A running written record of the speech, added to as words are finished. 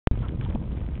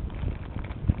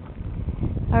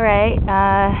Alright,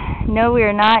 no, we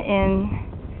are not in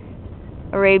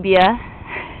Arabia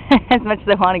as much as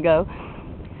I want to go,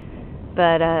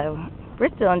 but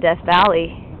we're still in Death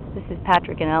Valley. This is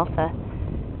Patrick and Elsa,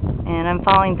 and I'm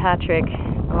following Patrick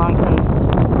along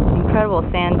some incredible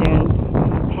sand dunes.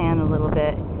 I'm going to pan a little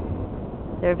bit.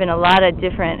 There have been a lot of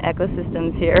different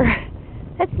ecosystems here.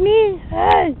 That's me!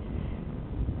 Hey!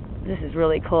 This is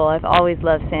really cool. I've always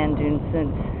loved sand dunes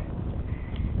since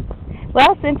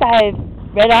I've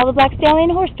read all the Black Stallion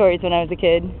horse stories when I was a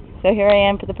kid. So here I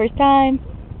am for the first time,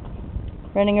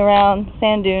 running around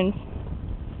sand dunes.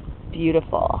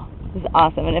 Beautiful. This is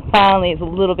awesome. And it finally is a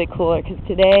little bit cooler because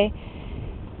today,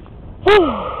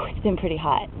 it's been pretty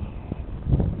hot.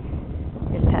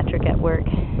 Here's Patrick at work.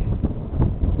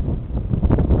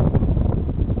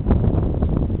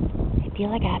 I feel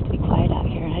like I have to be quiet out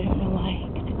here, and I don't know why,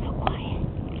 because it's so quiet.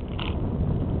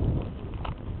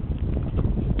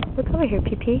 Look over here,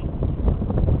 PP.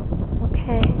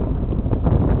 Okay.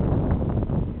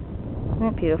 Isn't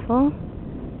that beautiful?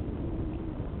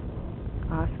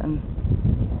 Awesome.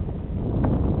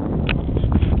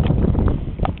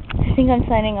 I think I'm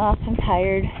signing off. I'm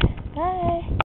tired. Bye.